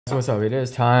So what's up? It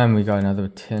is time. We got another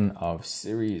tin of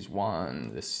Series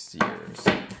 1 this year.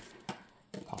 So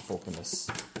pop open this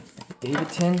David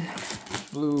tin.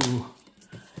 Blue.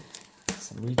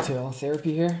 Some retail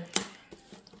therapy here.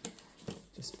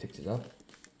 Just picked it up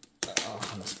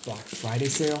on this Black Friday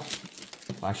sale.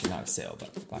 Well, actually not a sale,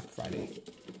 but Black Friday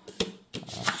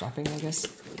shopping, I guess.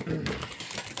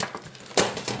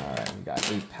 Alright, we got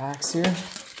 8 packs here.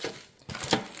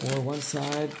 4 one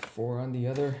side, 4 on the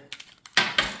other.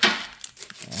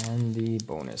 And the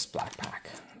bonus black pack,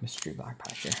 mystery black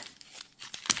pack here.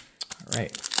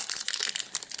 Alright.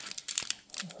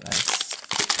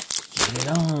 Let's get it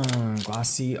on.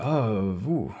 Glossy of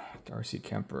Darcy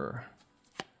Kemper.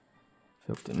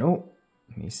 Philip Deneau.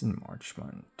 Mason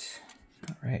Marchmont.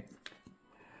 Alright.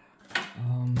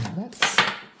 Let's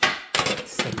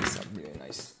set this up really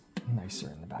nicer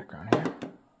in the background here.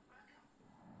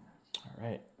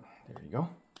 Alright, there you go.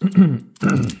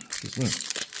 Excuse me.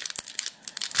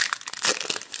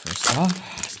 First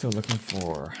off, still looking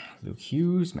for Luke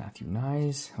Hughes, Matthew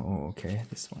Nyes. Oh, okay,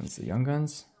 this one's the Young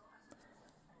Guns.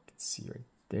 You can see right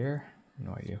there.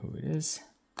 No idea who it is.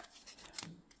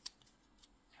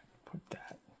 Put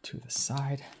that to the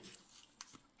side.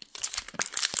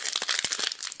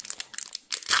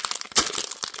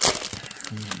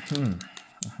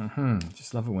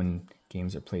 Just love it when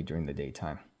games are played during the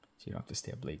daytime, so you don't have to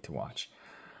stay up late to watch.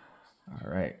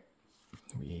 All right,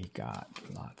 we got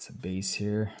lots of base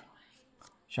here.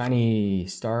 Shiny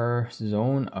Star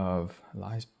Zone of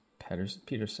Elias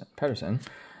Peterson,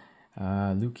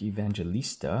 Luke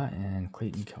Evangelista, and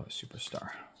Clayton Keller Superstar.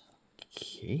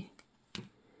 Okay,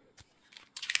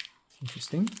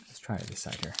 interesting. Let's try this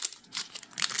side here.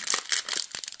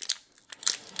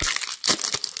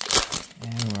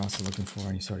 And we're also looking for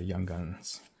any sort of Young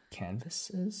Guns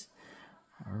canvases.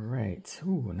 All right.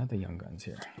 Ooh, another Young Guns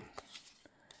here.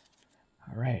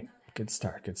 All right. Good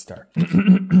start. Good start.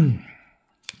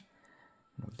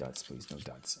 No duds, please. No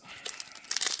duds.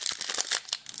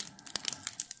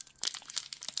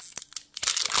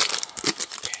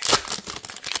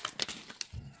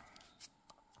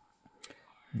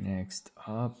 Next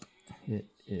up, it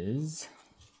is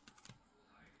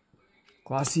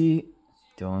Glossy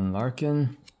Dylan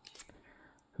Larkin,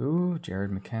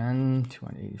 Jared McCann,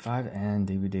 285, and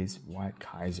David Days Wyatt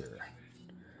Kaiser.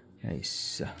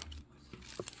 Nice.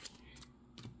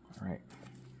 All right.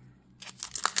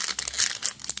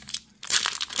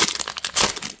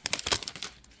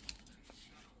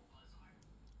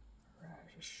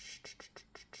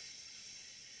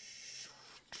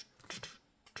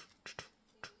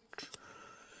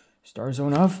 Star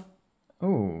Zone of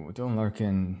Dylan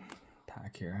Larkin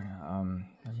pack here.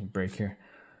 Let me break here.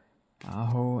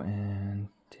 Aho and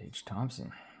Tage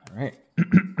Thompson. All right.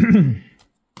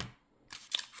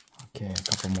 Okay, a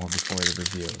couple more before the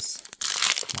reveals.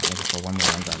 I'm looking for one more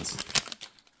Young Guns.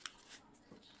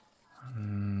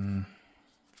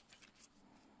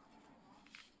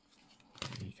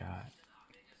 We got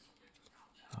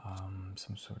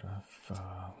some sort of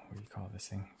what do you call this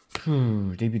thing?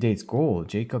 Debut dates gold.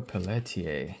 Jacob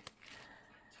Pelletier.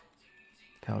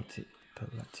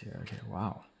 Okay,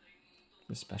 wow. Is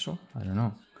this special? I don't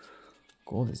know.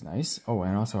 Gold is nice. Oh,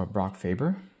 and also a Brock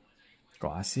Faber.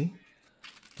 Glossy.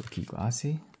 Rookie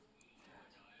Glossy.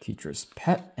 Teacher's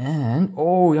Pet. And,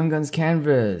 Young Guns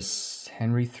Canvas.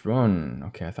 Henry Thrun.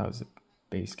 Okay, I thought it was a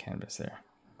base canvas there.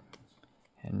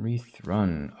 Henry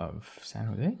Thrun of San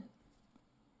Jose.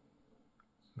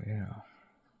 Yeah.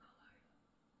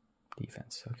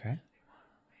 Defense, okay.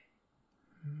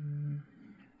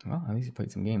 Well, at least he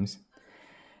played some games.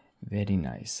 Very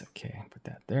nice. Okay, put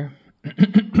that there.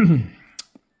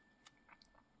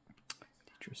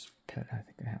 Teacher's Pet, I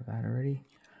think I have that already.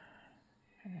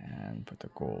 And put the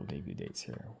gold debut dates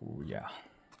here. Oh, yeah.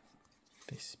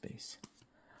 Base.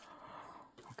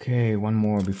 Okay, one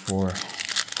more before.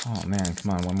 Oh, man,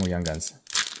 come on. One more Young Guns.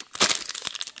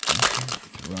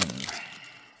 Run.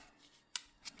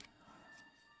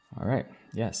 All right.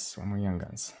 Yes, one more Young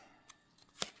Guns.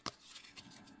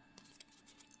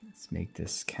 Let's make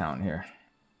this count here.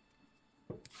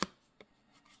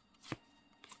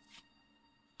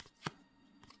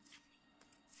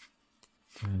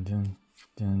 Dun dun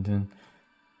dun dun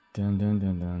dun dun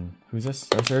dun dun. Who's this?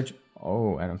 Star Surge?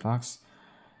 Oh, Adam Fox.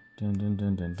 Dun dun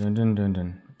dun dun dun dun dun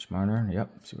dun. Rich Marner.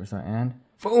 Yep, Superstar. And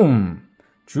boom!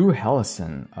 Drew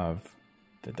Hellison of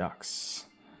the Ducks.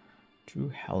 Drew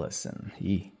Hellison.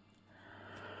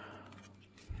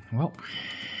 Well.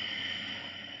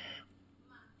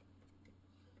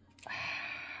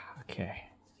 Okay.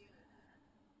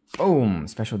 Boom!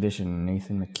 Special edition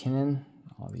Nathan McKinnon.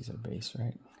 All these are base,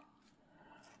 right?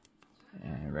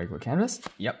 And regular canvas.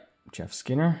 Yep. Jeff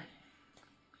Skinner.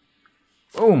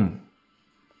 Boom.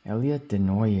 Elliot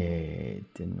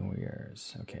Denoyers.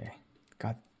 Okay.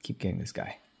 Keep getting this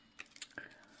guy.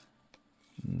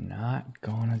 Not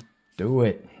gonna do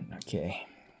it. Okay.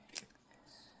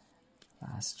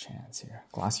 Last chance here.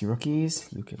 Glossy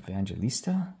rookies. Luke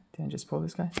Evangelista. Did I just pull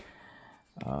this guy?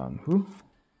 Who?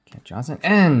 Kent Johnson.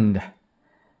 And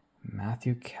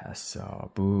Matthew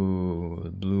Kessel.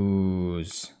 Boo.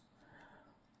 Blues.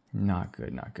 Not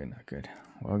good, not good, not good.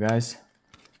 Well, guys,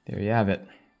 there you have it.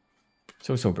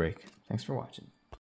 So break. Thanks for watching.